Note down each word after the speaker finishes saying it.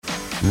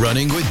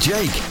Running with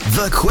Jake,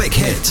 the quick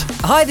hit.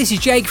 Hi, this is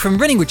Jake from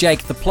Running with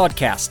Jake, the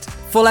podcast.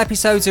 Full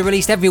episodes are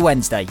released every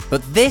Wednesday,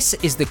 but this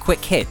is the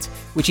quick hit,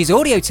 which is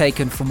audio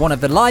taken from one of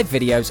the live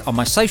videos on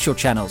my social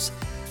channels.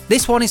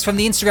 This one is from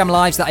the Instagram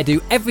lives that I do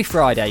every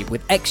Friday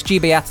with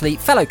ex-GB athlete,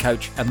 fellow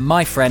coach, and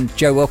my friend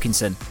Joe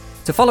Wilkinson.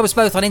 To follow us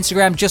both on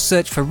Instagram, just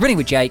search for Running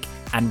with Jake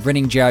and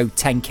Running Joe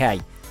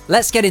 10K.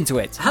 Let's get into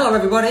it. Hello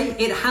everybody,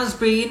 it has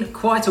been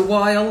quite a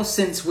while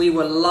since we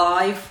were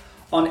live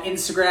on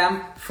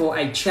Instagram for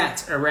a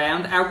chat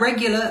around our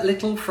regular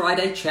little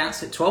Friday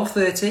chats at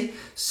 12:30.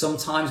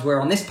 Sometimes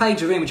we're on this page,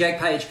 the Running with Jake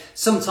page.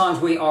 Sometimes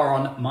we are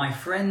on my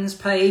friend's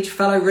page,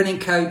 fellow running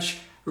coach,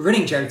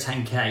 Running Joe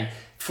 10K,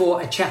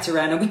 for a chat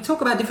around. And we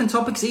talk about different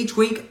topics each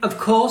week, of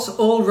course,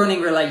 all running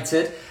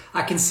related.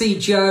 I can see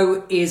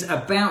Joe is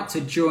about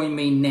to join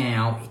me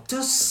now.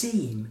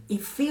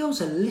 It feels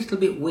a little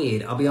bit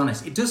weird, I'll be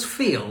honest. It does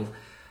feel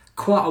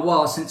quite a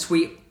while since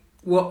we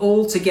were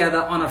all together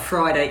on a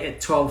Friday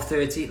at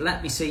 12:30.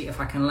 Let me see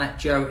if I can let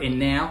Joe in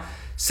now.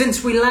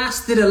 Since we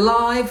last did a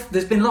live,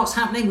 there's been lots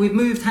happening. We've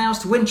moved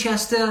house to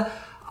Winchester.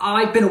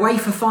 I've been away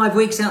for 5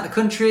 weeks out of the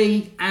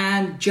country,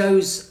 and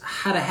Joe's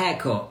had a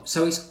haircut.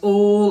 So it's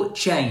all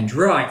changed.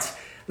 Right,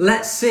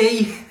 let's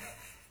see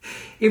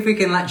if we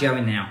can let Joe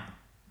in now.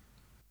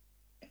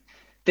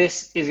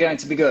 This is going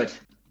to be good.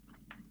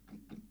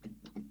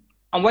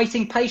 I'm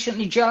waiting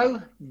patiently,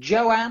 Joe.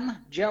 Joanne.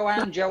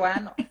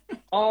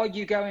 Are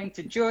you going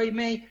to join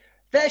me?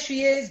 There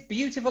she is,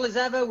 beautiful as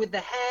ever with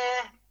the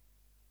hair.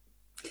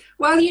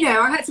 Well, you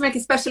know, I had to make a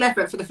special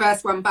effort for the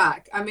first one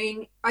back. I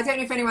mean, I don't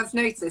know if anyone's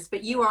noticed,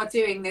 but you are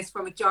doing this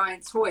from a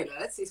giant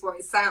toilet, is what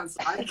it sounds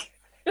like.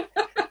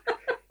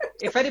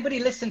 If anybody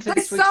listened to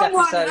this week's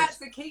someone episode... had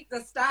to keep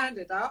the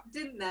standard up,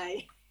 didn't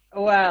they?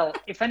 Well,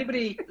 if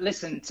anybody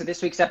listened to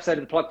this week's episode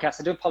of the podcast,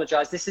 I do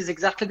apologise. This is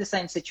exactly the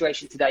same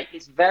situation today.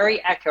 It's very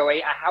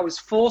echoey. I was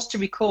forced to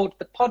record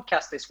the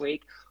podcast this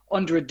week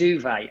under a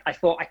duvet. I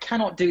thought, I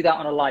cannot do that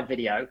on a live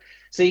video.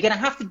 So you're going to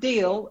have to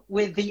deal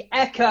with the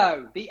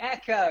echo.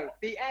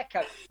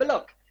 But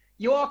look,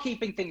 you are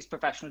keeping things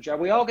professional, Joe.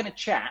 We are going to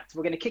chat.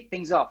 We're going to kick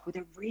things off with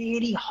a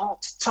really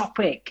hot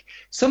topic.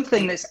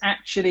 Something that's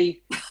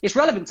actually, it's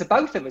relevant to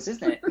both of us,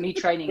 isn't it? Me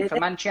training for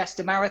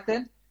Manchester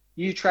Marathon,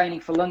 you training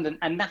for London,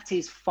 and that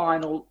is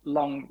final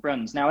long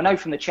runs. Now, I know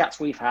from the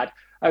chats we've had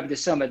over the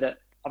summer that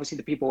obviously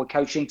the people we're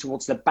coaching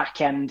towards the back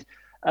end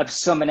of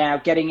summer now,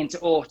 getting into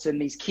autumn,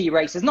 these key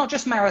races, not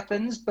just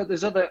marathons, but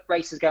there's other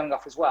races going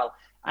off as well.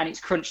 And it's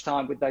crunch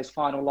time with those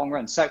final long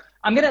runs. So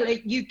I'm going to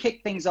let you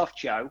kick things off,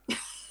 Joe.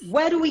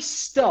 Where do we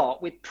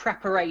start with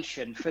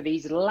preparation for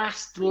these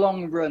last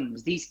long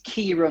runs, these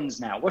key runs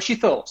now? What's your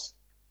thoughts?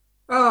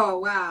 Oh,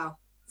 wow.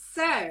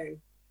 So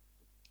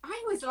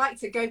I always like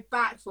to go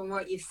back from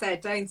what you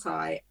said, don't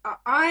I?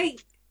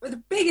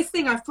 The biggest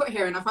thing I've put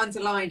here and I've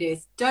underlined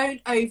is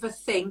don't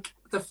overthink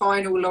the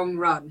final long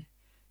run.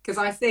 Because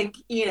I think,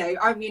 you know,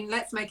 I mean,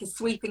 let's make a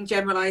sweeping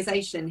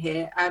generalization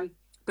here,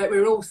 but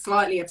we're all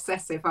slightly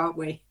obsessive, aren't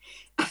we?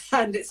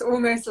 And it's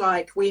almost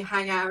like we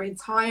hang our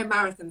entire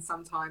marathon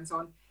sometimes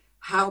on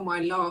how my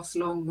last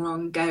long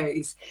run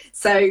goes.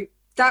 So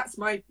that's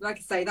my, like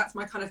I say, that's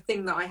my kind of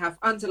thing that I have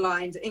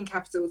underlined in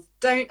capitals.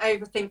 Don't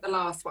overthink the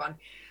last one.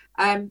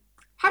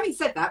 Having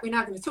said that, we're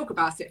now going to talk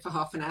about it for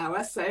half an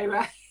hour. So,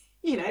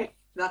 you know,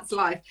 that's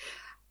life.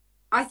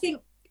 I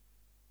think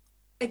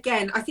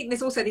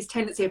there's also this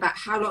tendency about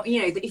how long,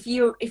 you know, that if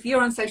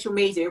you're on social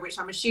media, which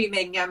I'm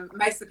assuming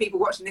most of the people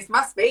watching this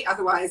must be,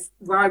 otherwise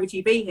why would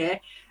you be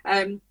here?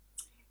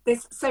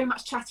 There's so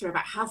much chatter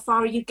about how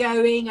far are you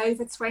going,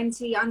 over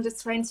 20, under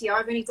 20,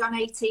 I've only done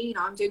 18,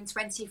 I'm doing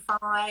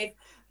 25,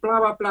 blah,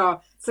 blah, blah.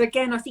 So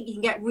again, I think you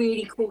can get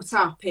really caught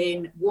up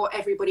in what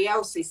everybody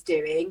else is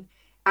doing.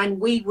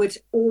 And we would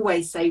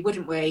always say,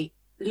 wouldn't we,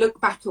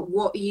 look back at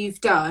what you've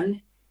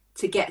done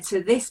to get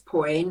to this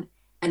point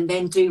and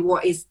then do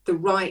what is the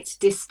right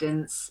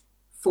distance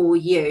for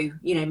you.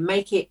 You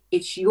know,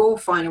 it's your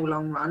final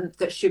long run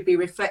that should be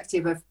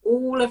reflective of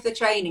all of the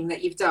training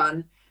that you've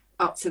done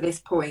up to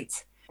this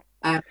point.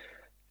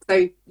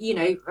 So, you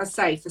know, I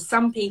say for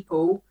some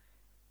people,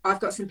 I've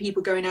got some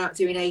people going out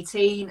doing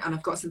 18 and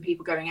I've got some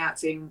people going out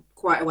doing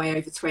quite a way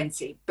over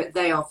 20, but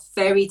they are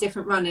very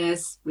different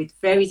runners with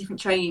very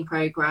different training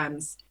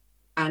programs.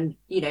 And,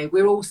 you know,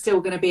 we're all still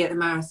going to be at the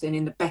marathon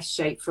in the best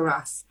shape for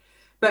us.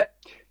 But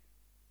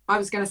I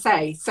was going to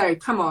say, so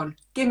come on,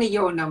 give me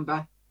your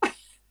number.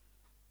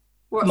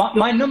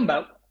 My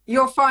number?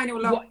 Your final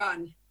long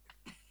run.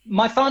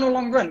 My final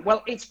long run?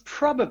 Well, it's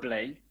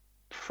probably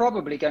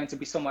going to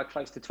be somewhere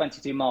close to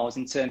 22 miles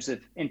in terms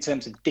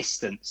of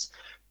distance.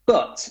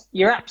 But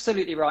you're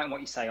absolutely right in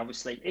what you say,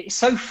 obviously. It's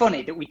so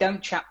funny that we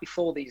don't chat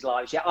before these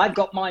lives yet. I've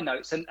got my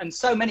notes and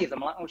so many of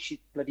them are like, oh, she's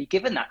bloody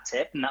given that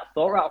tip and that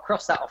thought, right, I'll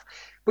cross that off.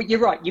 But you're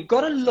right. You've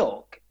got to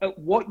look at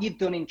what you've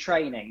done in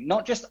training,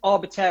 not just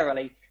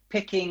arbitrarily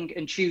picking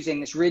and choosing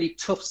this really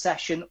tough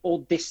session or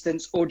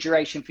distance or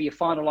duration for your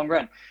final long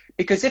run.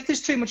 Because if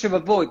there's too much of a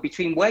void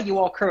between where you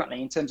are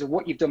currently in terms of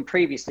what you've done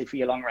previously for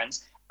your long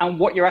runs and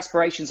what your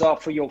aspirations are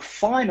for your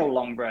final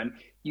long run,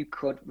 you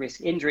could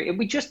risk injury. And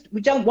we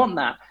don't want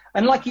that.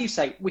 And like you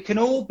say, we can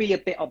all be a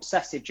bit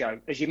obsessive, Joe,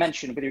 as you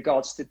mentioned, with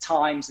regards to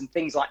times and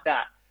things like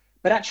that.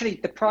 But actually,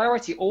 the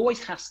priority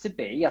always has to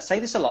be, I say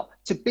this a lot,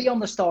 to be on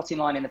the starting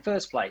line in the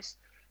first place.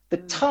 The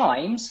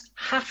times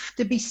have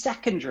to be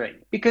secondary,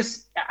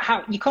 because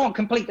you can't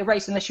complete the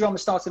race unless you're on the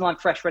starting line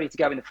fresh, ready to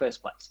go in the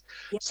first place.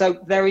 Yeah. So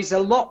there is a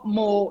lot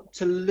more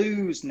to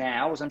lose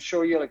now, as I'm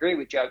sure you'll agree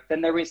with, Joe,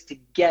 than there is to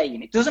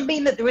gain. It doesn't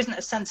mean that there isn't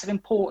a sense of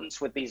importance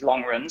with these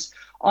long runs.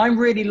 I'm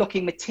really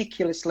looking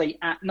meticulously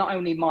at not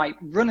only my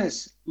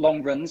runners'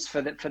 long runs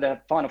for the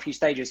final few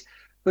stages,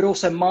 but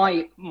also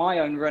my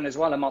own run as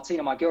well. And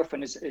Martina, my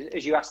girlfriend,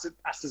 as you asked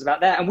us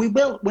about there. And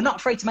we're not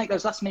afraid to make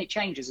those last minute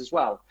changes as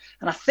well.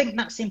 And I think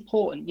that's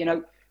important. You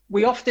know,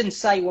 we often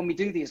say when we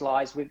do these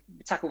lives, we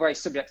tackle various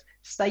subjects,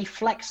 stay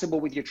flexible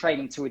with your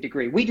training to a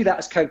degree. We do that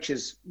as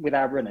coaches with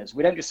our runners.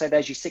 We don't just say,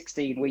 there's your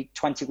 16-week,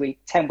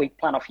 20-week, 10-week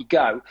plan, off you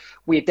go.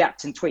 We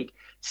adapt and tweak.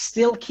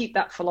 Still keep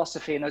that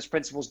philosophy and those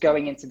principles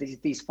going into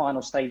these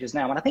final stages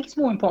now. And I think it's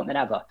more important than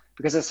ever,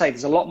 because as I say,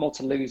 there's a lot more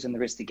to lose than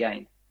there is to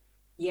gain.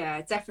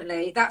 Yeah,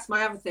 definitely. That's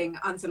my other thing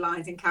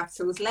underlined in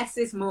capitals. Less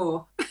is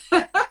more.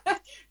 Do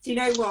you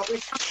know what?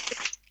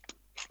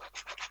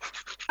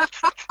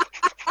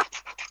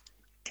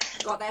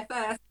 Got there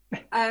first.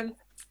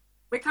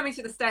 We're coming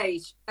to the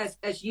stage,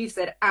 as you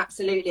said,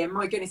 absolutely. And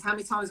my goodness, how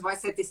many times have I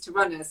said this to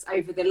runners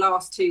over the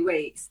last 2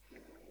 weeks?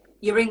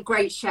 You're in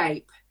great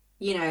shape.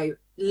 You know,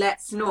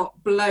 let's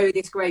not blow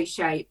this great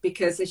shape,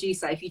 because as you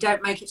say, if you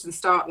don't make it to the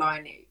start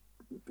line,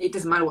 it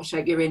doesn't matter what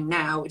shape you're in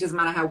now. It doesn't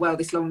matter how well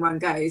this long run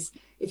goes.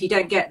 If you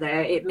don't get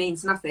there, it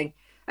means nothing.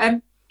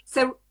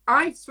 So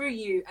I threw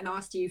you and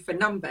asked you for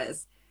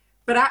numbers,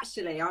 but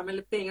actually I'm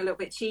being a little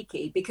bit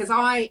cheeky, because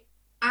I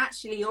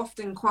actually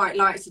often quite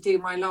like to do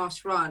my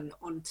last run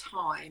on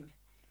time,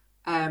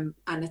 and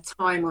a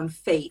time on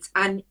feet.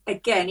 And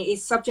again, it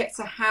is subject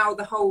to how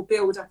the whole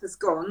build up has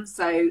gone.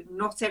 So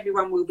not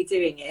everyone will be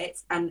doing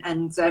it, and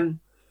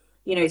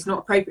you know, it's not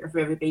appropriate for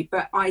everybody,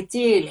 but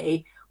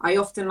ideally I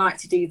often like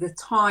to do the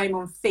time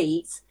on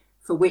feet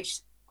for which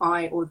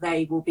I or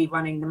they will be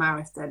running the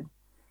marathon.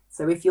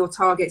 So if your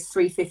target's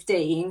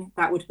 3:15,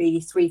 that would be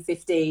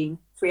 3:15,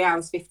 3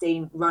 hours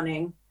 15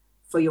 running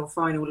for your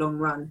final long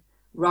run,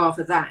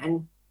 rather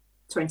than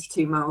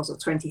 22 miles or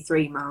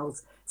 23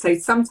 miles. So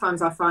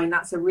sometimes I find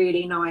that's a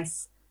really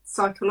nice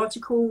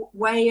psychological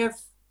way of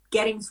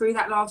getting through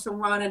that last long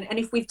run. And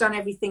if we've done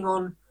everything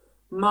on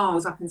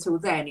miles up until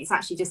then, it's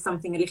actually just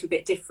something a little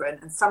bit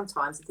different, and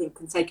sometimes I think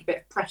can take a bit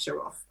of pressure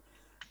off.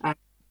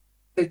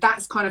 So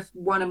that's kind of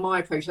one of my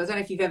approaches. I don't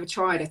know if you've ever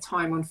tried a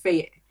time on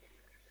feet.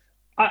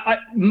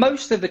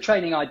 Most of the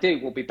training I do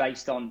will be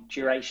based on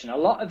duration. A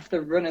lot of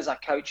the runners I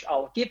coach,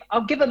 I'll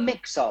give a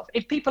mix of.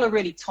 If people are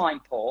really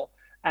time poor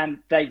and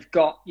they've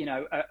got, you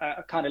know,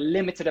 a kind of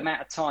limited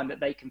amount of time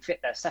that they can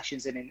fit their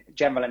sessions in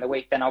general in the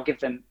week, then I'll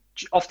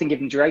often give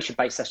them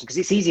duration-based sessions, because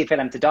it's easier for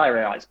them to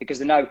diarise, because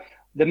they know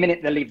the minute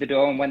they leave the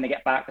door and when they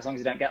get back, as long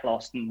as they don't get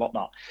lost and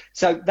whatnot.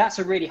 So that's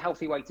a really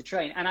healthy way to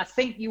train. And I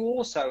think you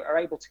also are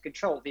able to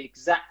control the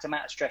exact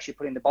amount of stress you're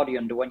putting the body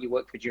under when you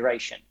work for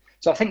duration.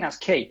 So I think that's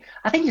key.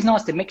 I think it's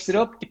nice to mix it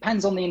up.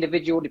 Depends on the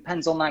individual,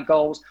 depends on their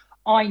goals.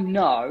 I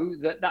know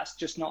that that's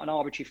just not an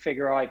arbitrary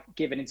figure I've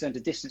given in terms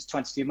of distance,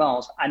 22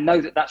 miles. I know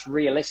that that's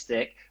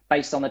realistic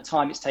based on the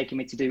time it's taken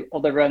me to do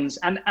other runs.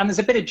 And there's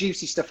a bit of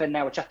juicy stuff in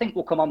there, which I think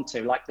we'll come on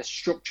to, like the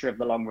structure of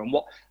the long run.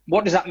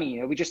 What does that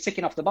mean? Are we just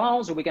ticking off the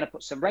miles? Are we going to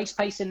put some race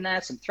pace in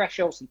there, some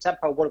thresholds, some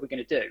tempo? What are we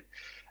going to do?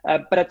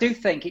 But I do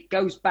think it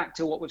goes back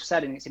to what we've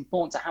said, and it's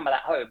important to hammer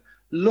that home.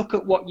 Look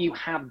at what you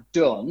have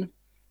done,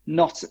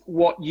 not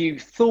what you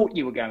thought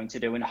you were going to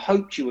do and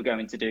hoped you were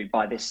going to do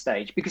by this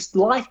stage, because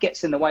life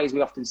gets in the way, as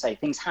we often say.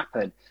 Things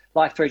happen.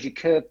 Life throws you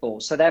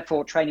curveballs. So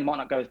therefore, training might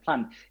not go as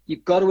planned.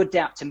 You've got to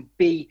adapt and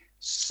be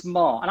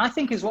smart. And I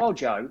think as well,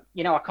 Joe,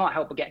 you know, I can't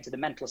help but get into the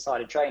mental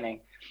side of training.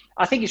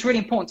 I think it's really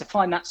important to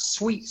find that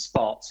sweet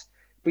spot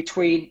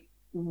between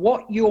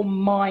what your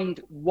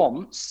mind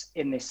wants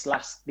in these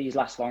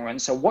last long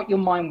runs. So what your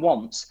mind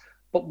wants,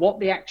 but what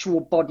the actual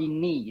body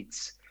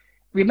needs.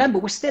 Remember,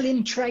 we're still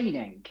in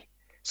training.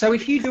 So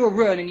if you do a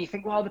run and you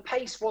think, well, the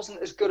pace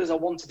wasn't as good as I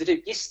wanted to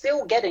do, you're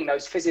still getting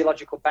those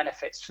physiological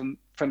benefits from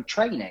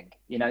training,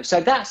 you know. So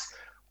that's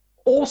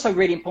also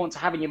really important to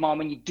have in your mind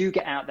when you do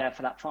get out there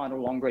for that final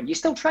long run. You're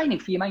still training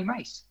for your main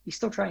race. You're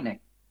still training.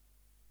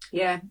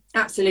 Yeah,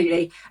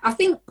 absolutely. I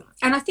think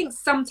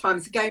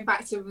sometimes, going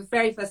back to the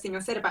very first thing I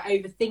said about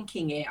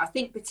overthinking it, I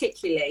think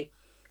particularly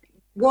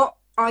what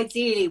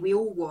ideally we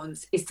all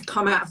want is to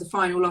come out of the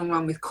final long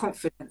run with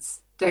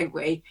confidence, don't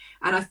we?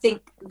 And I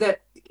think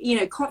that, you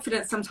know,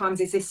 confidence sometimes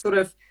is this sort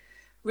of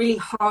really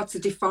hard to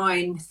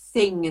define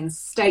thing and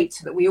state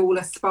that we all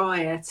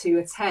aspire to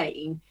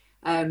attain.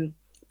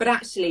 But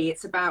actually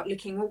it's about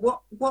looking,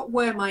 well, what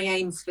were my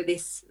aims for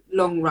this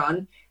long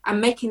run,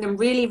 and making them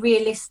really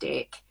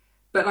realistic.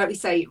 But like we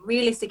say,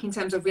 realistic in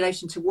terms of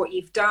relation to what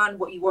you've done,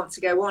 what you want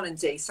to go on and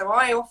do. So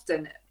I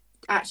often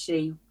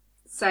actually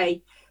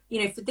say,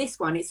 you know, for this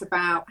one, it's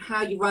about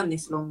how you run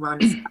this long run.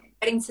 It's about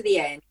getting to the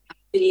end,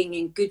 feeling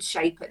in good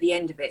shape at the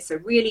end of it. So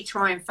really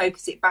try and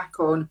focus it back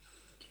on,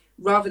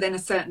 rather than a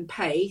certain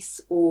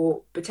pace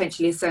or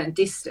potentially a certain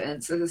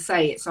distance. As I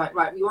say, it's like,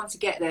 right, we want to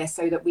get there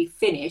so that we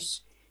finish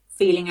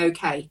feeling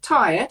okay.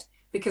 Tired,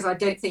 because I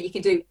don't think you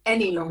can do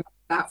any longer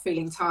without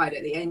feeling tired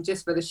at the end,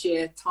 just for the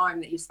sheer time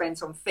that you've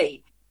spent on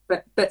feet.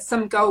 But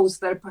some goals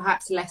that are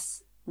perhaps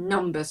less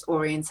numbers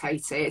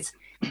orientated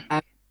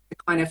to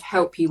kind of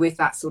help you with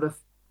that sort of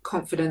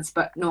confidence,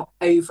 but not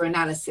over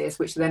analysis,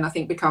 which then I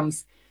think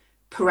becomes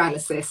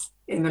paralysis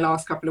in the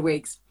last couple of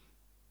weeks.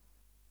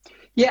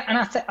 Yeah, and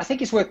I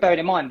think it's worth bearing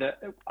in mind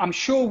that I'm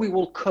sure we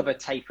will cover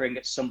tapering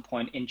at some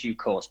point in due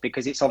course,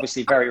 because it's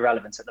obviously very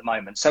relevant at the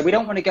moment. So we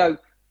don't want to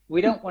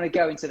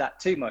go into that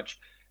too much.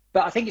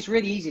 But I think it's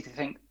really easy to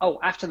think, oh,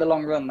 after the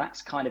long run,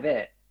 that's kind of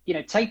it. You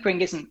know,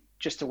 tapering isn't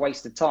just a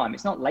waste of time.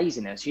 It's not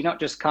laziness. You're not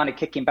just kind of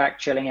kicking back,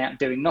 chilling out,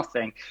 doing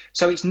nothing.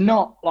 So it's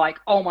not like,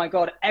 oh my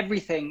God,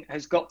 everything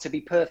has got to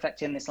be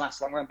perfect in this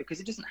last long run, because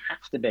it doesn't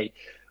have to be.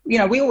 You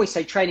know, we always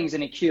say training is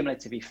an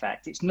accumulative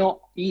effect. It's not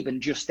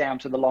even just down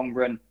to the long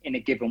run in a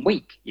given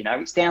week. You know,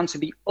 it's down to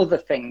the other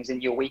things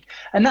in your week.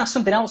 And that's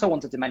something else I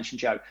wanted to mention,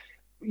 Joe.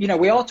 You know,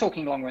 we are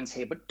talking long runs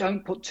here, but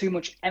don't put too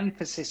much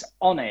emphasis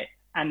on it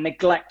and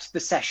neglect the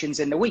sessions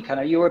in the week. I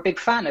know you're a big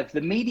fan of the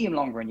medium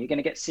long run. You're going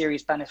to get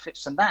serious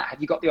benefits from that. Have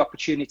you got the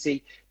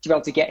opportunity to be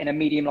able to get in a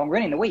medium long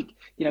run in the week?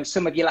 You know,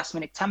 some of your last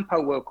minute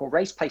tempo work or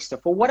race pace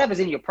stuff or whatever's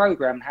in your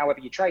program, however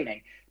you're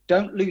training,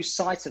 don't lose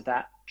sight of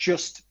that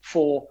just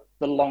for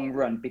the long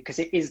run, because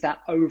it is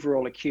that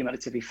overall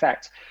accumulative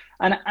effect.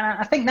 And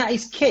I think that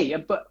is key.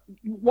 But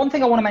one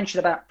thing I want to mention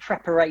about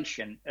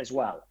preparation as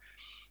well,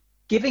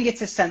 giving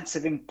it a sense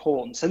of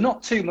importance, and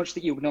not too much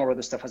that you ignore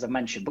other stuff, as I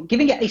mentioned, but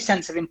giving it a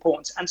sense of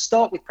importance and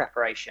start with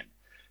preparation.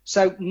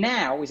 So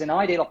now is an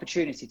ideal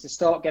opportunity to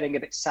start getting a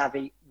bit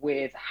savvy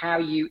with how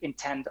you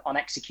intend on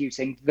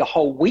executing the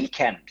whole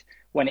weekend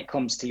when it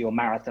comes to your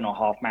marathon or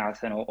half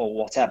marathon or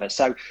whatever.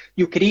 So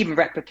you could even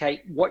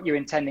replicate what you're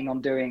intending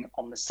on doing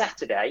on the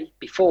Saturday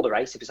before the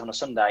race, if it's on a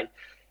Sunday,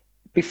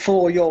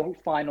 before your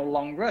final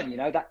long run. You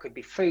know, that could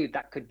be food,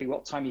 that could be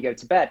what time you go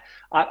to bed.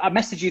 I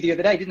messaged you the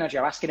other day, didn't I,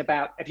 Joe, asking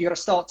about, have you got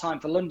a start time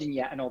for London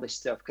yet and all this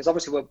stuff? Because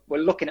obviously we're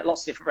looking at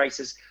lots of different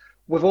races.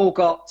 We've all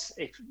got,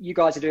 if you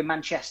guys are doing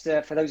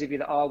Manchester, for those of you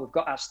that are, we've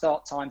got our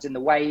start times in the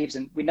waves,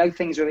 and we know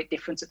things are a bit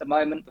different at the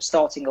moment. We're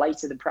starting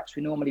later than perhaps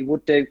we normally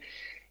would do.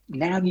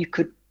 Now you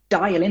could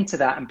dial into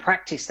that and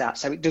practice that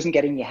so it doesn't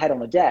get in your head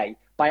on a day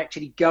by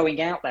actually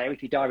going out there,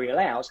 if your diary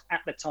allows,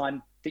 at the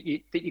time that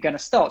you're going to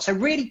start. So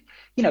really,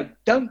 you know,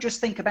 don't just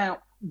think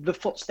about the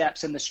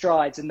footsteps and the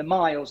strides and the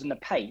miles and the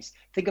pace.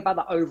 Think about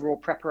that overall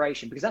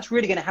preparation, because that's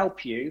really going to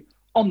help you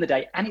on the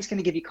day, and it's going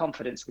to give you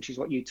confidence, which is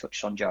what you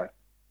touched on, Joe.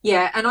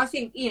 Yeah, and I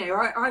think, you know,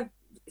 I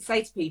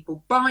say to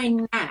people, by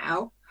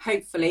now,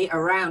 hopefully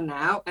around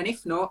now, and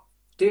if not,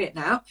 do it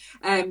now,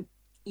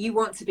 you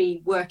want to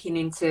be working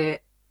into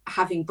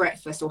having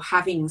breakfast or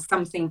having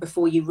something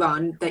before you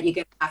run that you're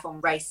going to have on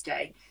race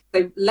day.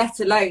 So let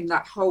alone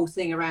that whole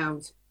thing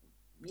around,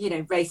 you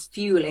know, race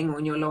fueling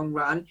on your long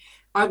run,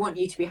 I want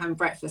you to be having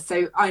breakfast.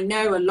 So I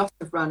know a lot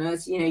of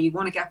runners, you know, you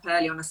want to get up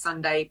early on a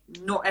Sunday,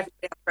 not everybody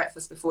has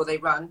breakfast before they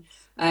run.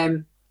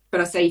 But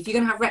I say, if you're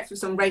going to have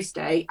breakfast on race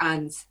day,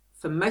 and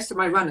for most of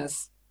my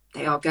runners,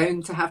 they are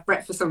going to have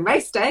breakfast on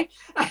race day,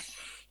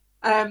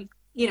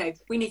 you know,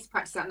 we need to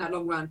practice that in that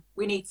long run.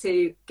 We need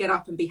to get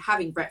up and be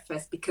having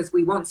breakfast, because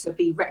we want to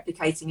be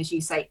replicating, as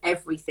you say,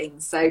 everything.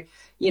 So,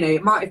 you know,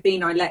 it might have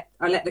been I let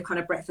the kind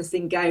of breakfast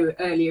thing go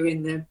earlier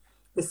in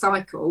the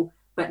cycle,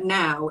 but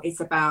now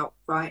it's about,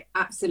 right,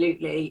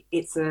 absolutely,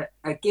 it's a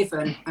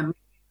given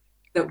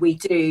that we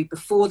do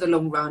before the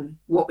long run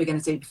what we're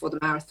going to do before the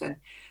marathon.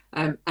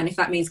 And if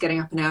that means getting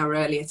up an hour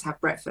earlier to have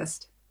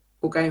breakfast,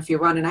 or going for your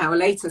run an hour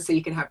later so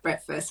you can have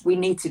breakfast, we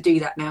need to do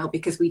that now,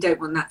 because we don't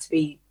want that to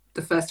be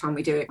the first time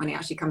we do it when it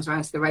actually comes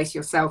around to the race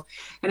yourself.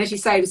 And as you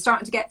say, we're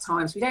starting to get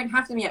times. We don't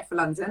have them yet for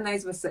London,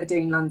 those of us that are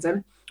doing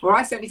London, or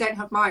I certainly don't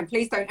have mine.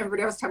 Please don't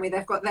everybody else tell me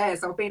they've got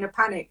theirs. I'll be in a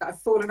panic that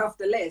I've fallen off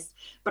the list.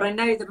 But I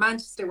know the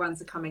Manchester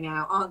ones are coming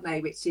out, aren't they?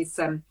 Which is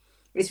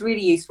it's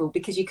really useful,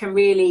 because you can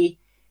really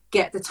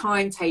get the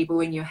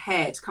timetable in your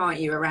head, can't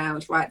you,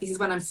 around, right, this is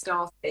when I'm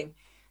starting.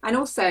 And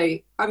also,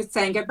 I was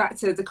saying, go back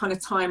to the kind of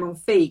time on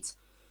feet.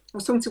 I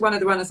was talking to one of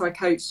the runners I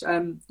coached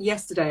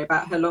yesterday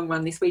about her long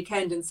run this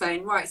weekend, and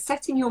saying, right,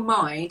 setting your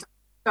mind,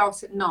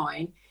 start at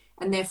 9,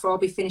 and therefore I'll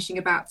be finishing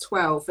about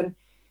 12. And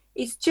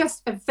it's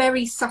just a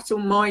very subtle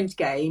mind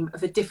game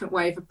of a different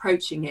way of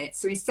approaching it.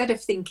 So instead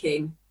of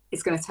thinking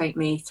it's going to take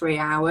me 3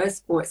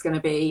 hours or it's going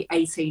to be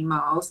 18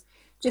 miles,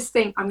 just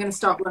think I'm going to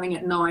start running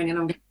at 9 and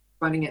I'm going to be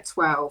running at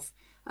 12.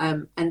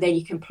 And then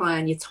you can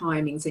plan your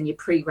timings and your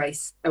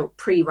pre-race or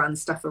pre-run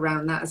stuff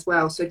around that as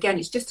well. So again,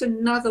 it's just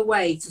another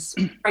way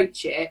to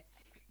approach it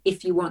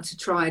if you want to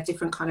try a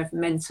different kind of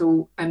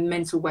mental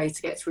way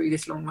to get through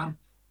this long run.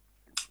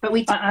 But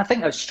I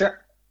think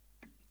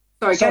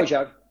Sorry,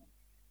 Joe.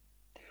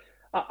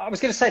 I was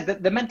going to say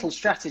that the mental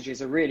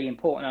strategies are really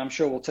important. And I'm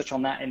sure we'll touch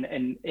on that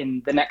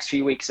in the next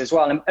few weeks as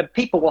well. And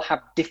people will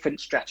have different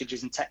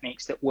strategies and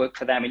techniques that work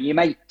for them. And you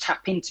may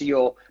tap into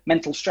your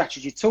mental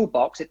strategy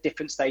toolbox at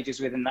different stages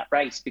within that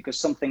race, because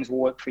some things will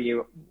work for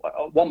you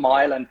at 1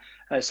 mile and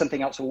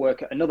something else will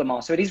work at another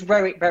mile. So it is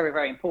very, very,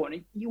 very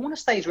important. You want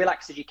to stay as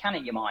relaxed as you can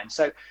in your mind.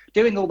 So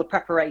doing all the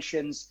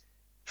preparations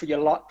for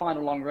your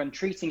final long run,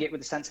 treating it with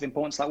a sense of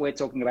importance like we're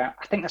talking about,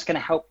 I think that's going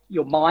to help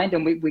your mind,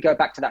 and we go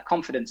back to that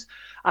confidence.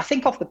 I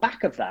think off the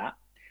back of that,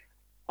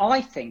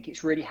 I think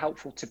it's really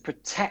helpful to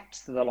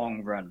protect the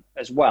long run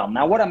as well.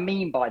 Now, what I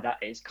mean by that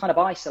is kind of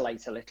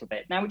isolate a little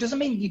bit. Now, it doesn't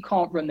mean you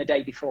can't run the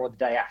day before or the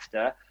day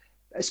after,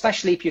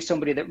 especially if you're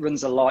somebody that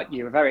runs a lot.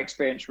 You're a very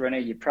experienced runner.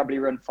 You probably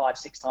run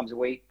 5-6 times a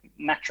week.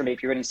 Naturally,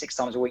 if you're running 6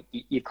 times a week,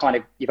 you've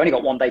only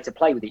got one day to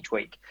play with each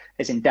week,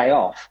 as in day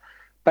off.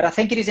 But I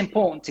think it is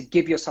important to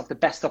give yourself the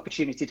best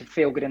opportunity to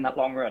feel good in that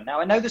long run. Now,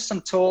 I know there's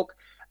some talk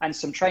and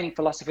some training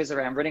philosophies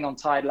around running on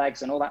tired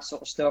legs and all that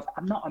sort of stuff.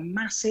 I'm not a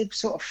massive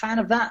sort of fan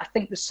of that. I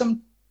think there's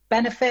some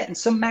benefit and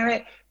some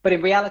merit, but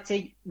in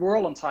reality, we're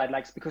all on tired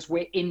legs because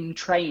we're in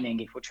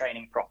training if we're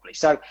training properly.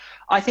 So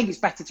I think it's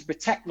better to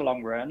protect the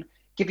long run.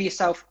 Give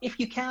yourself, if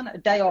you can, a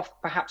day off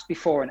perhaps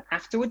before and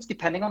afterwards,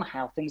 depending on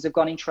how things have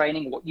gone in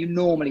training, what you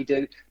normally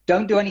do.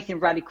 Don't do anything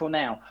radical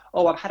now.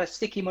 Oh, I've had a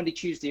sticky Monday,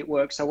 Tuesday at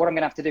work, so what I'm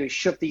going to have to do is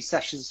shove these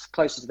sessions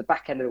closer to the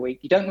back end of the week.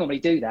 You don't normally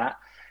do that.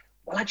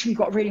 Well, actually, you've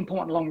got a really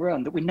important long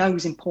run that we know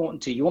is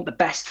important to you. You want the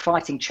best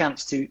fighting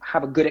chance to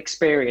have a good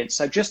experience.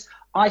 So just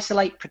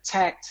isolate,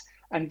 protect,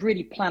 and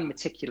really plan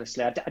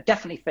meticulously. I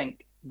definitely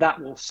think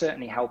that will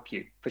certainly help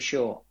you, for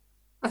sure.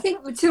 I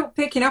think we're still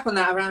picking up on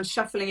that around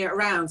shuffling it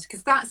around,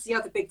 because that's the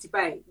other big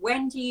debate.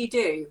 When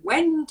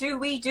do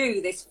we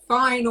do this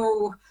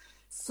final,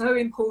 so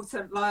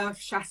important,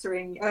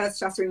 life-shattering,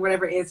 earth-shattering,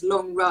 whatever it is,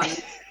 long run?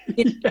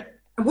 Yeah.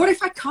 And what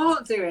if I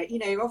can't do it?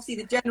 Obviously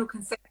the general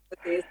consensus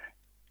is,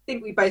 I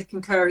think we both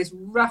concur, is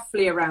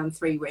roughly around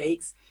 3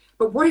 weeks.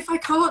 But what if I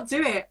can't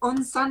do it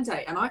on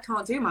Sunday, and I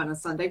can't do mine on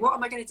Sunday? What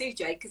am I going to do,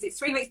 Jake? Because it's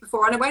 3 weeks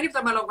before, and I won't have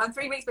done my long run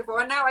 3 weeks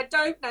before, and now I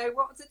don't know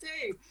what to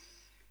do.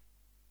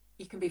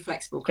 You can be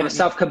flexible. You're going to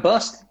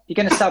self-combust? You're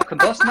going to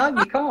self-combust? No,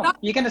 you can't.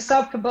 You're going to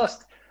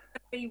self-combust.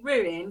 Be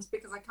ruined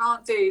because I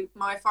can't do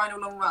my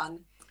final long run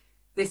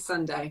this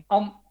Sunday.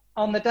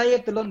 On the day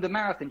of the London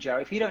Marathon, Joe,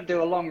 if you don't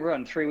do a long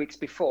run 3 weeks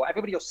before,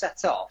 everybody will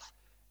set off,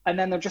 and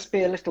then there'll just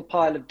be a little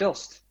pile of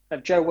dust,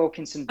 of Joe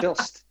Wilkinson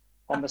dust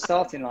on the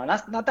starting line.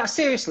 That's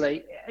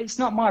seriously, it's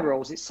not my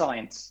rules, it's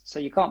science. So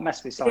you can't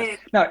mess with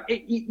science. No,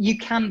 you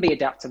can be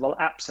adaptable,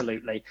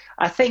 absolutely.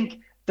 I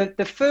think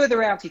the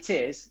further out it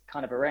is,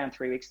 kind of around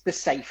 3 weeks, the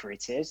safer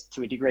it is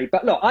to a degree.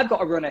 But look, I've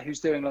got a runner who's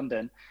doing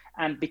London,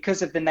 and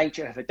because of the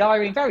nature of her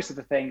diary and various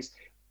other things,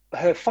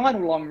 her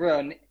final long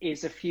run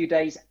is a few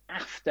days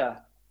after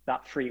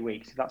that 3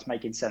 weeks, if that's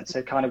making sense.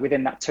 So kind of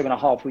within that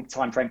 2.5 week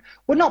time frame.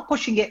 We're not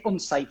pushing it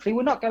unsafely.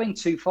 We're not going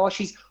too far.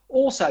 She's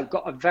also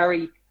got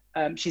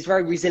she's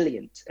very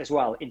resilient as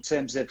well in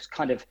terms of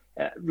kind of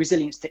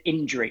resilience to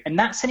injury. And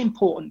that's an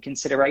important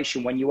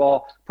consideration when you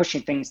are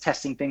pushing things,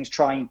 testing things,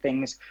 trying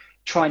things,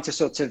 trying to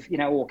sort of,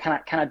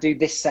 can I do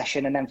this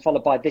session and then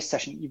followed by this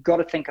session? You've got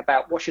to think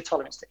about what's your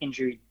tolerance to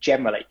injury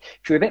generally.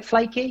 If you're a bit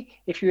flaky,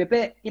 if you're a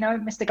bit,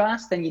 Mr.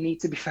 Glass, then you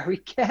need to be very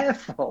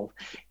careful.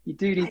 You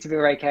do need to be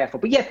very careful.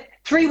 But yeah,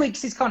 3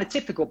 weeks is kind of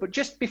typical. But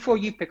just before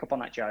you pick up on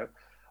that, Joe,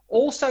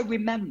 also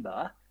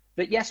remember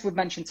that, yes, we've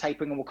mentioned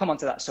tapering and we'll come on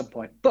to that at some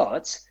point,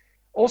 but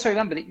also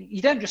remember that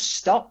you don't just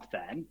stop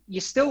then.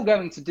 You're still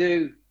going to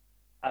do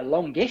a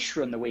longish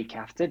run the week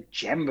after,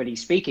 generally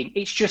speaking.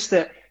 It's just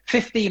that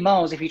 15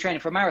 miles, if you're training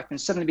for a marathon,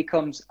 suddenly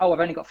becomes, I've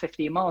only got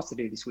 15 miles to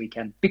do this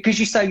weekend because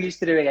you're so used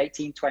to doing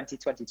 18, 20,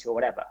 22 or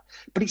whatever.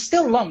 But it's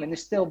still long and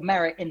there's still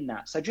merit in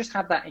that. So just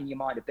have that in your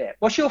mind a bit.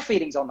 What's your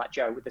feelings on that,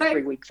 Joe, with the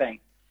 3 week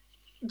thing?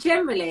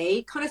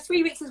 Generally, kind of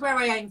 3 weeks is where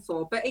I aim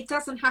for, but it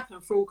doesn't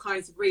happen for all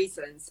kinds of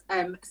reasons.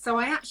 So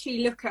I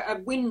actually look at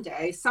a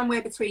window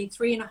somewhere between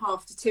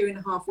 3.5 to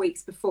 2.5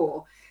 weeks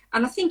before.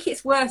 And I think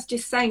it's worth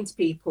just saying to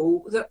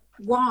people that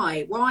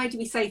why do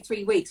we say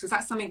 3 weeks? Was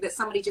that something that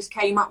somebody just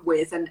came up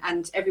with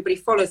and everybody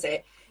follows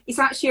it? It's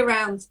actually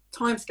around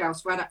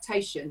timescales for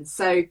adaptation.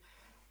 So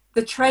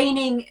the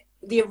training,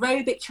 the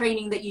aerobic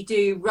training that you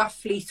do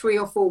roughly 3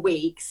 or 4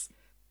 weeks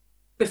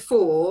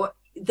before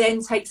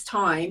then takes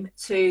time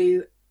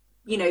to,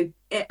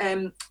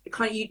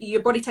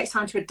 your body takes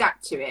time to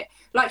adapt to it.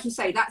 Like you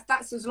say,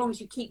 that's as long as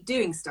you keep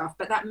doing stuff,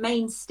 but that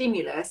main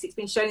stimulus, it's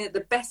been shown that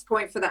the best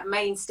point for that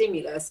main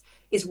stimulus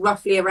is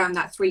roughly around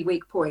that 3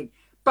 week point.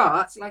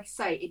 But like I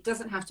say, it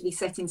doesn't have to be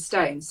set in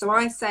stone. So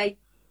I say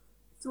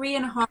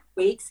 3.5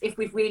 weeks if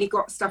we've really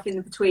got stuff in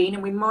the between,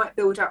 and we might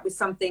build up with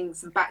some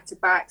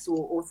back-to-backs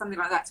or something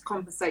like that to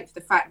compensate for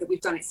the fact that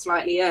we've done it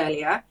slightly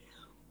earlier.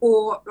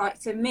 Or like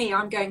to me,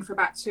 I'm going for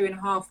about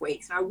 2.5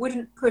 weeks. And I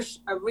wouldn't push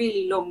a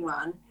really long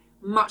run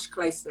much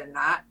closer than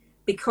that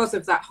because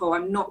of that whole,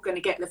 I'm not going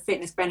to get the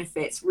fitness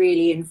benefits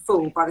really in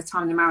full by the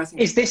time the marathon.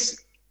 Is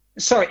this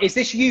Sorry, is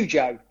this you,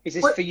 Joe? Is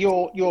this for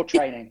your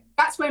training?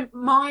 That's when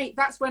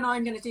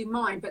I'm going to do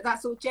mine, but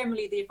that's all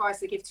generally the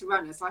advice I give to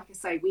runners. Like I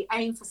say, we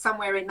aim for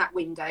somewhere in that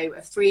window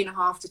of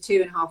 3.5 to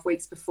 2.5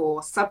 weeks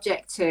before,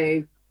 subject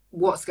to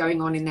what's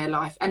going on in their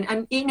life.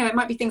 And you know, it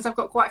might be things. I've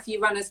got quite a few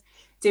runners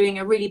doing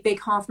a really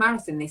big half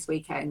marathon this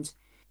weekend.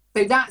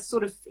 So that's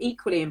sort of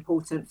equally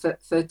important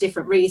for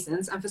different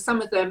reasons. And for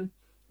some of them,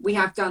 we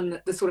have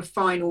done the sort of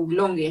final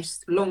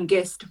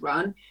longest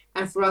run.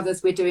 And for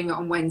others, we're doing it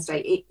on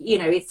Wednesday.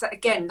 It's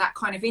again, that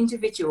kind of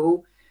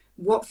individual,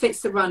 what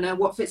fits the runner,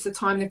 what fits the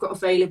time they've got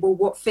available,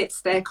 what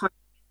fits their kind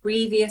of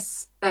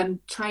previous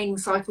training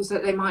cycles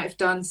that they might have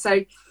done. So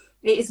it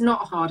is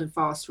not a hard and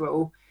fast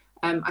rule.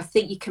 I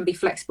think you can be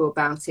flexible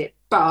about it.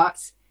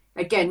 But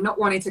again, not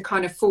wanting to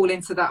kind of fall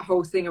into that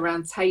whole thing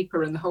around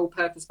taper and the whole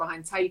purpose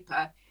behind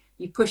taper.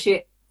 You push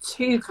it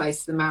too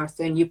close to the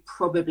marathon, you're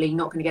probably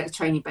not going to get the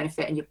training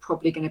benefit, and you're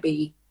probably going to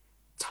be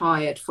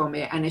tired from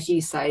it. And as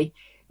you say,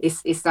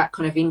 it's that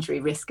kind of injury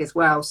risk as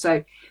well.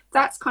 So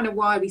that's kind of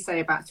why we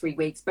say about 3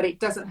 weeks, but it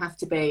doesn't have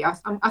to be.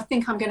 I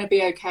think I'm going to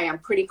be okay. I'm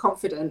pretty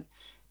confident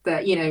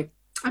that,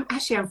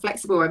 I'm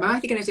flexible. I'm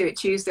either going to do it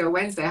Tuesday or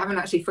Wednesday. I haven't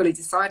actually fully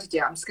decided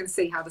yet. I'm just going to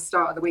see how the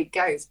start of the week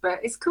goes, but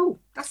it's cool.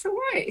 That's all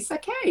right. It's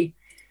okay.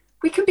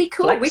 We can be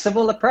cool.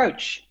 Flexible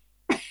approach.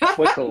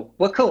 We're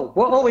cool.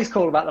 We're always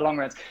cool about the long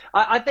runs.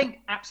 I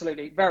think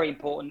absolutely very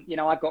important.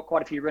 I've got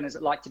quite a few runners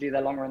that like to do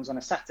their long runs on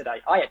a Saturday.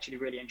 I actually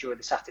really enjoy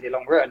the Saturday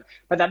long run,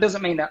 but that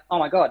doesn't mean that, oh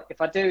my God, if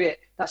I do it,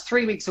 that's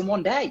 3 weeks and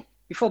 1 day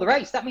before the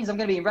race. That means I'm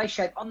going to be in race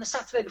shape on the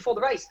Saturday before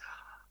the race.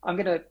 I'm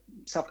going to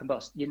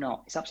self-combust. You're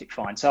not. It's absolutely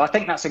fine. So I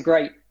think that's a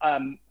great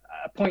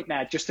point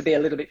now, just to be a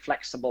little bit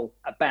flexible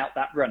about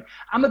that run.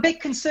 I'm a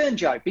bit concerned,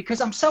 Joe, because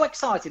I'm so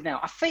excited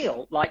now. I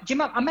feel like, Jim,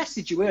 I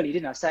messaged you earlier,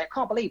 didn't I? Say, I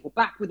can't believe we're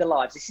back with the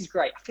lives. This is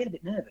great. I feel a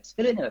bit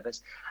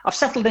nervous. I've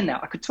settled in now.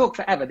 I could talk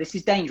forever. This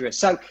is dangerous.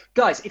 So,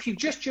 guys, if you've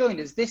just joined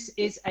us, this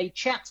is a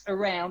chat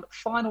around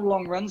final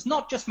long runs,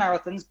 not just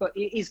marathons, but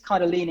it is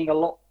kind of leaning a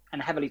lot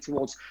and heavily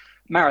towards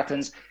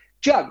marathons.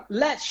 Joe,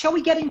 shall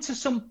we get into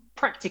some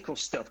practical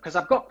stuff? Because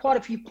I've got quite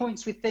a few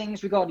points with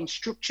things regarding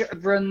structure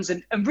of runs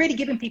and really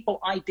giving people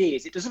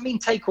ideas. It doesn't mean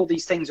take all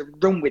these things and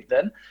run with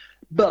them,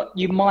 but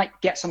you might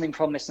get something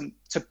from this and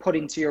to put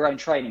into your own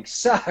training.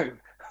 So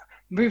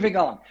moving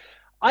on.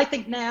 I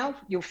think now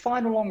your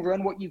final long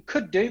run, what you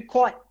could do,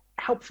 quite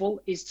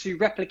helpful, is to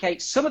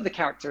replicate some of the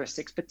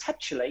characteristics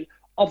potentially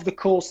of the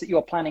course that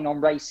you're planning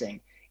on racing.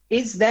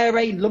 Is there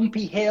a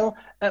lumpy hill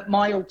at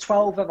mile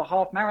 12 of a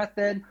half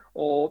marathon,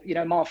 or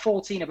mile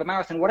 14 of a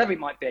marathon, whatever it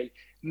might be?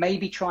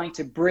 Maybe trying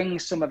to bring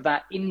some of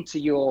that into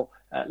your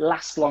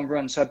last long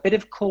run. So a bit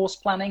of course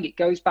planning. It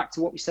goes back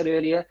to what we said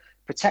earlier.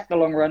 Protect the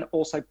long run,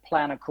 also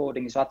plan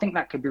accordingly. So I think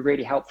that could be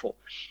really helpful.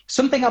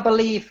 Something I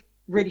believe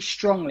really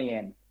strongly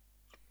in.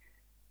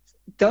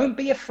 Don't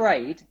be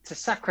afraid to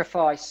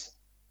sacrifice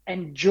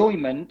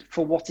enjoyment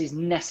for what is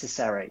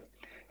necessary.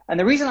 And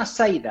the reason I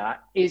say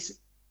that is,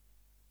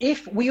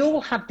 if we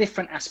all have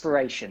different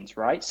aspirations,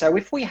 right? So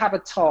if we have a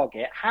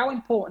target, how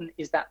important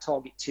is that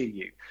target to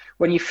you?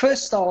 When you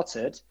first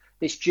started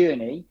this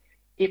journey,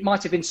 it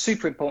might have been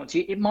super important to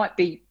you. It might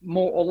be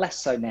more or less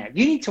so now.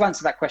 You need to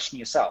answer that question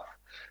yourself.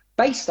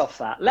 Based off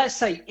that, let's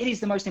say it is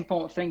the most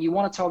important thing. You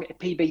want to target a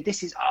PB.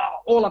 This is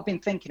all I've been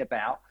thinking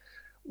about.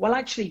 Well,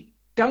 actually,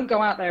 don't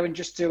go out there and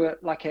just do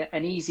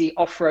an easy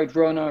off-road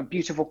run or a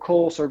beautiful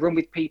course or a run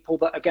with people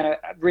that are going to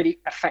really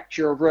affect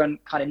your run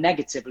kind of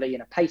negatively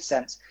in a pace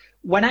sense,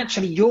 when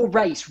actually your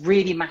race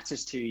really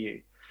matters to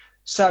you.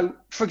 So,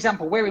 for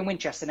example, we're in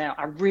Winchester now.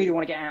 I really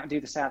want to get out and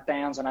do the South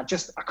Downs, and I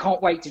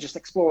can't wait to just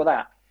explore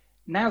that.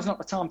 Now's not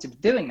the time to be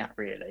doing that,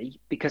 really,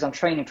 because I'm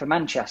training for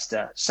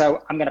Manchester.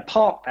 So I'm going to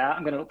park that.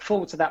 I'm going to look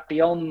forward to that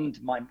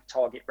beyond my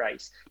target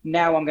race.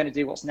 Now I'm going to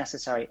do what's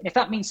necessary. And if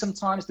that means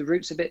sometimes the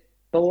route's a bit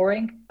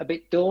boring, a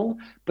bit dull,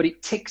 but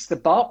it ticks the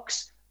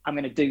box, I'm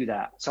going to do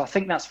that. So I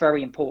think that's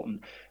very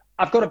important.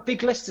 I've got a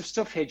big list of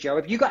stuff here, Joe.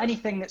 Have you got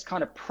anything that's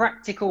kind of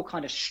practical,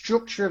 kind of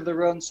structure of the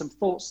run, some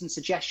thoughts and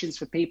suggestions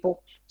for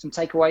people, some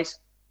takeaways?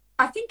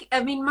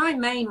 My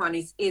main one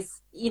is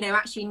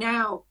actually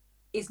now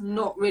is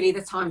not really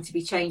the time to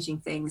be changing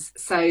things.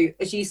 So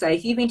as you say,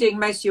 if you've been doing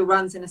most of your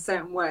runs in a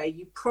certain way,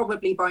 you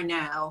probably by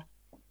now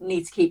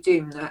need to keep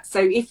doing that. So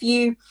if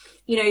you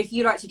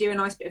like to do a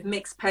nice bit of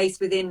mixed pace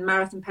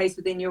marathon pace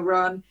within your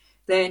run,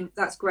 then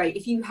that's great.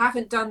 If you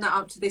haven't done that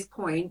up to this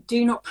point,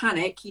 do not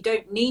panic. You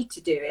don't need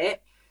to do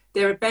it.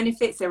 There are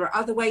benefits. There are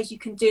other ways you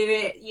can do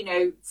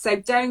it, so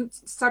don't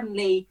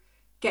suddenly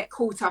get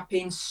caught up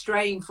in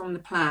straying from the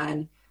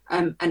plan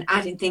and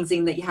adding things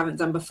in that you haven't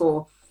done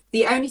before.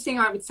 The only thing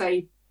I would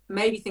say,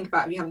 maybe think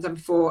about if you haven't done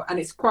before, and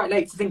it's quite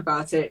late to think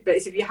about it, but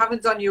it's if you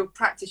haven't done your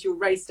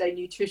race day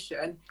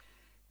nutrition,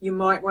 you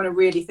might want to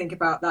really think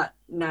about that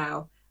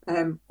now.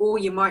 Or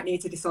you might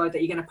need to decide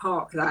that you're going to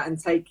park that and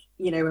take,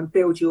 and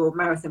build your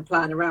marathon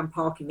plan around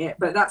parking it.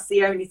 But that's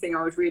the only thing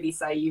I would really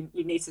say you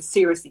need to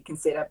seriously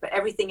consider. But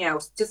everything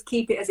else, just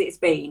keep it as it's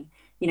been.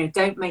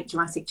 Don't make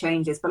dramatic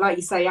changes. But like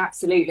you say,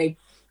 absolutely.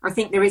 I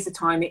think there is a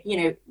time,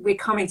 we're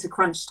coming to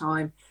crunch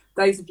time.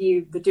 those of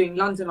you that are doing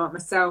London like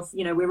myself,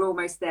 you know, we're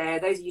almost there.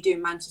 Those of you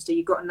doing Manchester,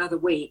 you've got another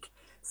week.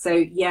 So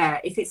yeah,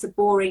 if it's a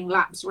boring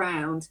laps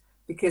round,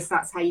 because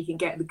that's how you can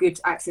get the good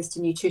access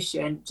to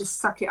nutrition, just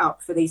suck it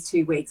up for these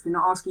 2 weeks. We're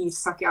not asking you to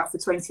suck it up for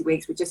 20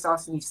 weeks. We're just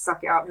asking you to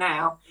suck it up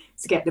now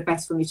to get the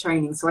best from your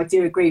training. So I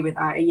do agree with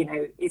that. You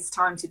know, it's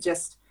time to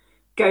just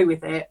go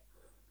with it,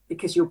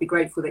 because you'll be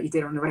grateful that you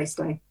did on the race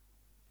day.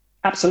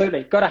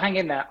 Absolutely. Got to hang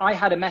in there. I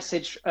had a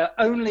message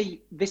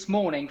only this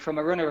morning from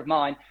a runner of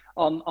mine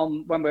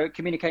on when we're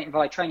communicating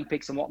via Training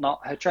Peaks and whatnot,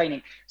 her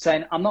training,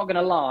 saying, I'm not going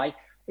to lie,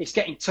 it's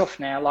getting tough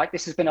now. Like,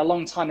 this has been a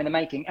long time in the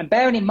making. And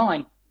bearing in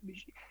mind,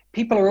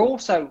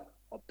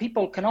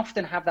 people can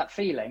often have that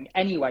feeling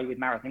anyway with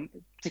marathon,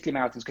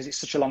 particularly marathons, because it's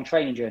such a long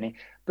training journey.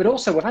 But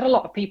also, we've had a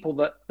lot of people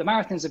that the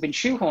marathons have been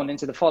shoehorned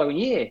into the following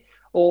year,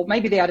 or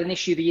maybe they had an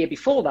issue the year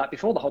before that,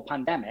 before the whole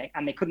pandemic,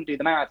 and they couldn't do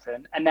the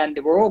marathon, and then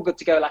they were all good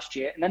to go last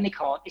year, and then they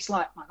can't. It's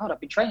like, my God, I've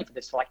been training for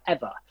this for like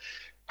ever.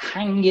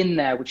 Hang in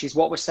there, which is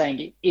what we're saying.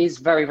 It is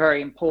very,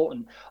 very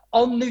important.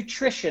 On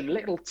nutrition,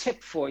 little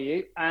tip for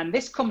you, and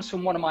this comes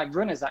from one of my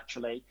runners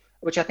actually,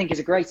 which I think is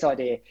a great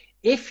idea.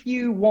 If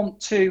you want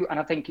to, and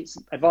I think it's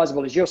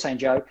advisable, as you're saying,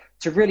 Joe,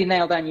 to really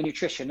nail down your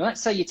nutrition,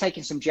 let's say you're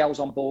taking some gels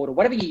on board or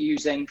whatever you're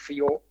using for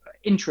your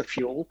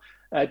intra-fuel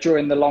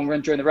during the long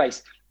run, during the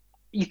race,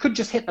 you could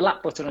just hit the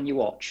lap button on your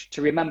watch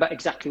to remember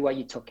exactly where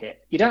you took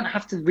it. You don't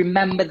have to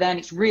remember then.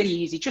 It's really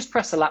easy. Just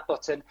press the lap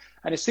button.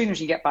 And as soon as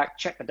you get back,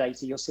 check the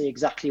data. You'll see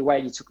exactly where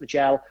you took the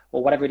gel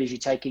or whatever it is you're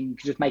taking. You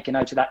can just make a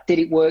note of that. Did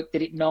it work?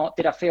 Did it not?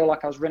 Did I feel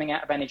like I was running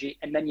out of energy?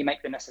 And then you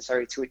make the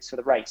necessary tweaks for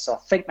the race. So I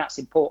think that's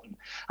important.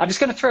 I'm just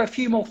going to throw a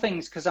few more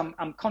things because I'm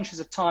conscious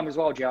of time as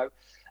well, Joe.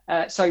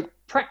 So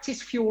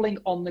practice fueling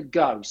on the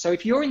go. So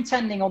if you're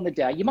intending on the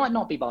day, you might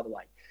not be, by the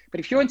way, but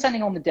if you're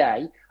intending on the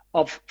day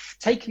of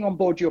taking on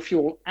board your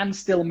fuel and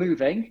still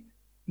moving,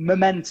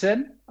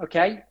 momentum,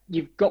 okay,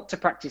 you've got to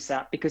practice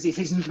that because it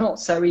is not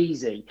so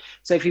easy.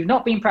 So if you've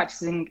not been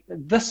practicing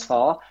thus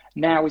far,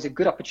 now is a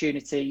good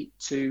opportunity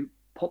to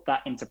put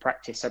that into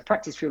practice. So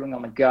practice fueling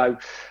on the go.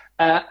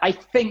 I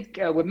think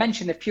we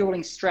mentioned the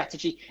fueling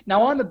strategy.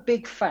 Now, I'm a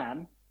big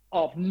fan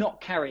of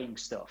not carrying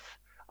stuff.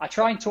 I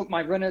try and talk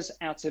my runners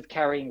out of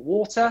carrying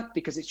water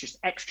because it's just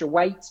extra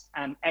weight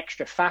and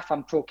extra faff.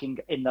 I'm talking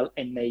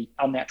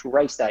on the actual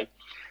race day.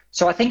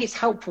 So I think it's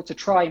helpful to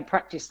try and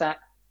practice that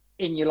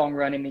in your long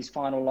run, in these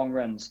final long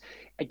runs.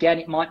 Again,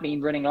 it might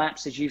mean running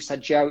laps, as you've said,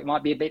 Joe. It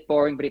might be a bit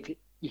boring, but if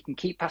you can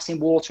keep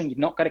passing water and you've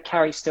not got to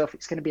carry stuff,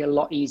 it's going to be a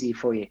lot easier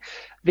for you.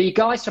 The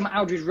guys from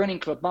Aldridge Running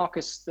Club,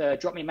 Marcus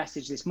dropped me a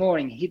message this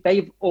morning.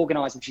 They've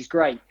organised, which is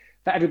great,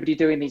 for everybody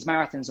doing these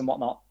marathons and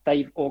whatnot.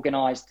 They've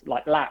organised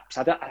like laps.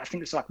 I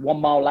think it's like 1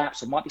 mile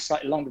laps, or might be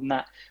slightly longer than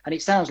that. And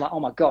it sounds like, oh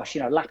my gosh,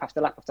 lap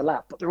after lap after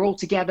lap. But they're all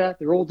together.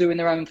 They're all doing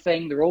their own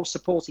thing. They're all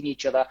supporting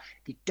each other.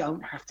 They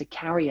don't have to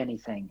carry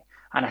anything.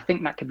 And I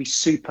think that can be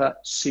super,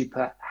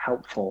 super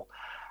helpful.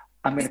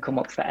 I'm going to come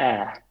up for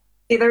air.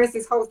 Yeah, there is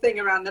this whole thing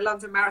around the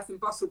London Marathon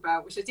bottle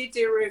belt, which I did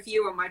do a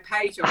review on my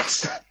page on.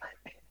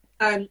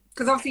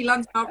 Because obviously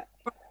London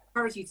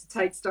encourages you to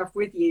take stuff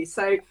with you.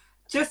 So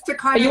just to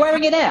kind of... Are you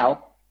wearing it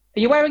now? Are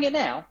you wearing it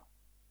now?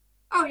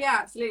 Oh, yeah,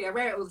 absolutely. I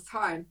wear it all the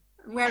time.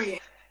 I'm wearing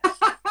it.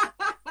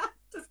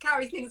 Just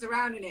carry things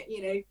around in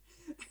it,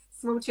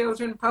 small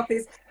children,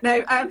 puppies.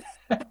 No,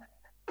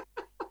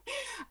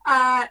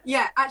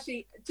 yeah,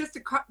 actually, just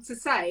to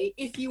say,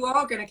 if you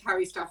are going to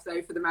carry stuff,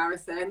 though, for the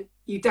marathon,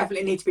 you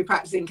definitely need to be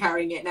practicing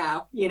carrying it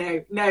now.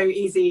 No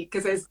easy,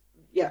 because there's,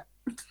 yeah.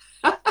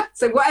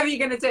 So whatever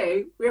you're going to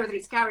do, whether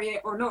it's carry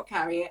it or not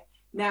carry it,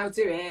 now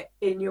do it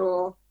in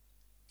your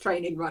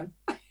training run.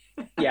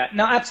 Yeah,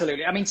 no,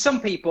 absolutely. I mean,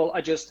 some people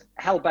are just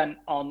hell-bent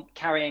on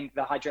carrying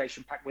the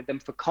hydration pack with them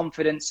for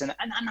confidence, and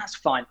that's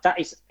fine. That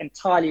is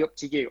entirely up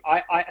to you.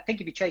 I think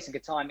if you're chasing a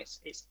time,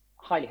 it's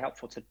highly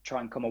helpful to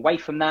try and come away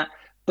from that,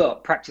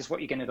 but practice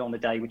what you're going to do on the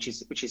day, which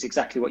is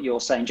exactly what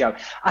you're saying, Joe.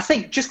 I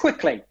think, just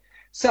quickly,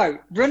 so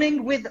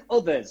running with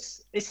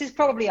others, this is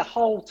probably a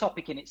whole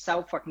topic in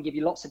itself. I can give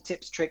you lots of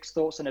tips, tricks,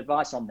 thoughts, and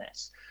advice on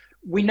this.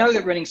 We know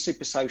that running's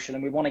super social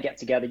and we want to get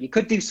together. You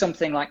could do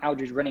something like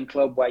Aldridge Running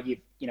Club, where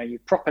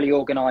you've properly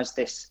organised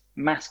this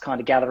mass kind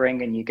of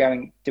gathering and you're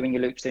doing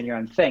your loops, doing your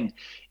own thing.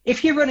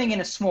 If you're running in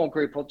a small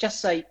group, or let's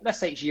say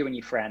it's you and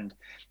your friend,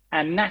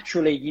 and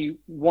naturally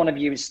one of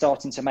you is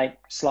starting to make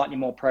slightly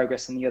more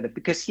progress than the other,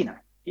 because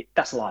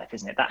that's life,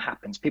 isn't it? That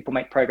happens. People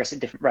make progress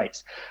at different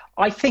rates.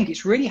 I think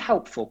it's really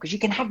helpful because you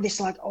can have this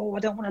like, oh, I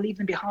don't want to leave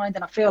them behind,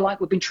 and I feel like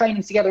we've been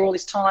training together all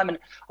this time and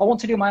I want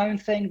to do my own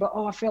thing, but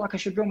I feel like I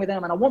should run with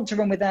them and I want to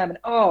run with them, and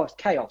it's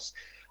chaos.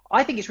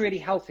 I think it's really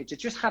healthy to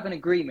just have an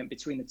agreement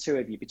between the two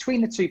of you,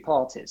 between the two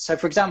parties. So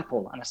for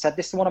example, and I said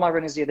this to one of my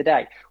runners the other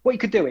day, what you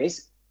could do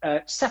is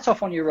set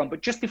off on your run,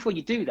 but just before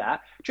you do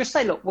that, just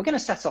say, look, we're going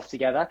to set off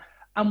together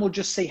and we'll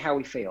just see how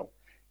we feel.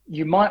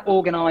 You might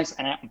organise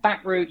an out and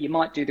back route. You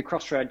might do the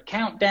Crossroad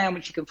Countdown,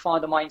 which you can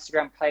find on my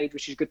Instagram page,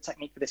 which is a good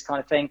technique for this kind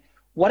of thing.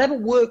 Whatever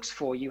works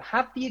for you,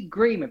 have the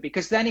agreement,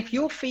 because then if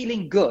you're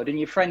feeling good and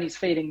your friend is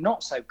feeling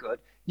not so good,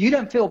 you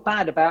don't feel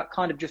bad about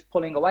kind of just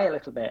pulling away a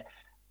little bit.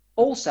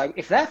 also,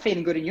 if they're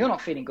feeling good and you're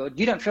not feeling good,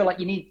 you don't feel like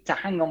you need to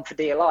hang on for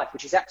dear life,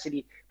 which is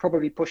actually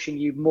probably pushing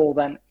you more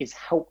than is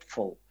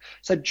helpful.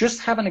 So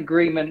just have an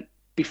agreement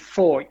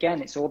before.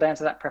 Again, it's all down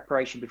to that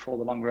preparation before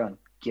the long run.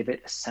 Give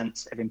it a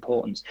sense of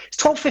importance. It's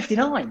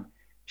 12:59.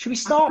 Should we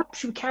stop?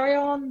 Should we carry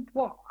on?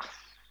 What?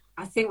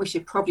 I think we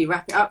should probably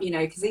wrap it up,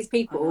 because these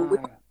people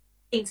we're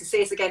keen to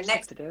see us again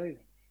next to do.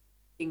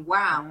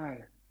 Wow.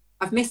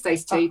 I've missed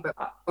those two, but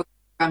I'll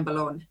ramble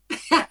on.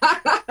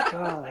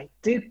 God, they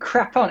do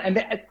crap on. And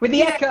with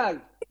the echo.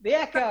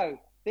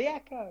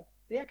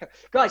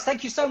 Guys,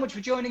 thank you so much for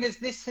joining us.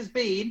 This has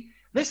been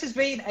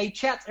a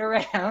chat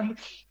around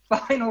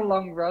final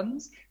long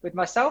runs with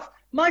myself,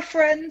 my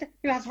friend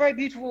who has very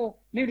beautiful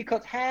newly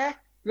cut hair,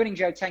 Running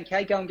Joe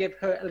 10K. Go and give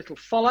her a little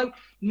follow.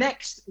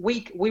 Next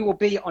week, we will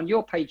be on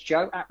your page,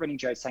 Joe, at Running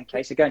Joe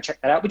 10K. So go and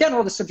check that out. We don't know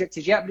what the subject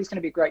is yet, but it's going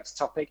to be a great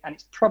topic. And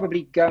it's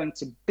probably going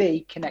to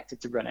be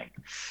connected to running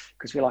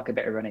because we like a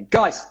bit of running.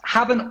 Guys,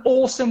 have an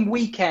awesome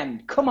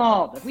weekend. Come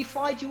on. Have we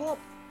fired you up?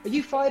 Are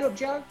you fired up,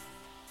 Joe?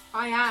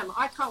 I am.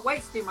 I can't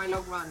wait to do my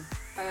long run,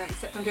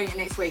 except I'm doing it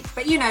next week.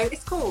 But,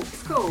 it's cool.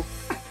 It's cool.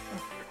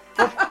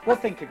 We'll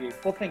think of you.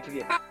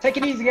 Take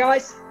it easy,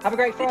 guys. Have a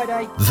great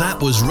Friday. That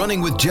was Running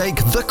with Jake,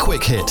 the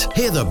Quick Hit.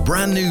 Hear the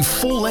brand new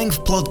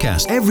full-length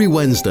podcast every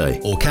Wednesday,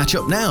 or catch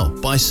up now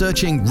by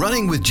searching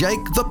Running with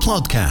Jake, the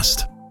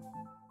podcast.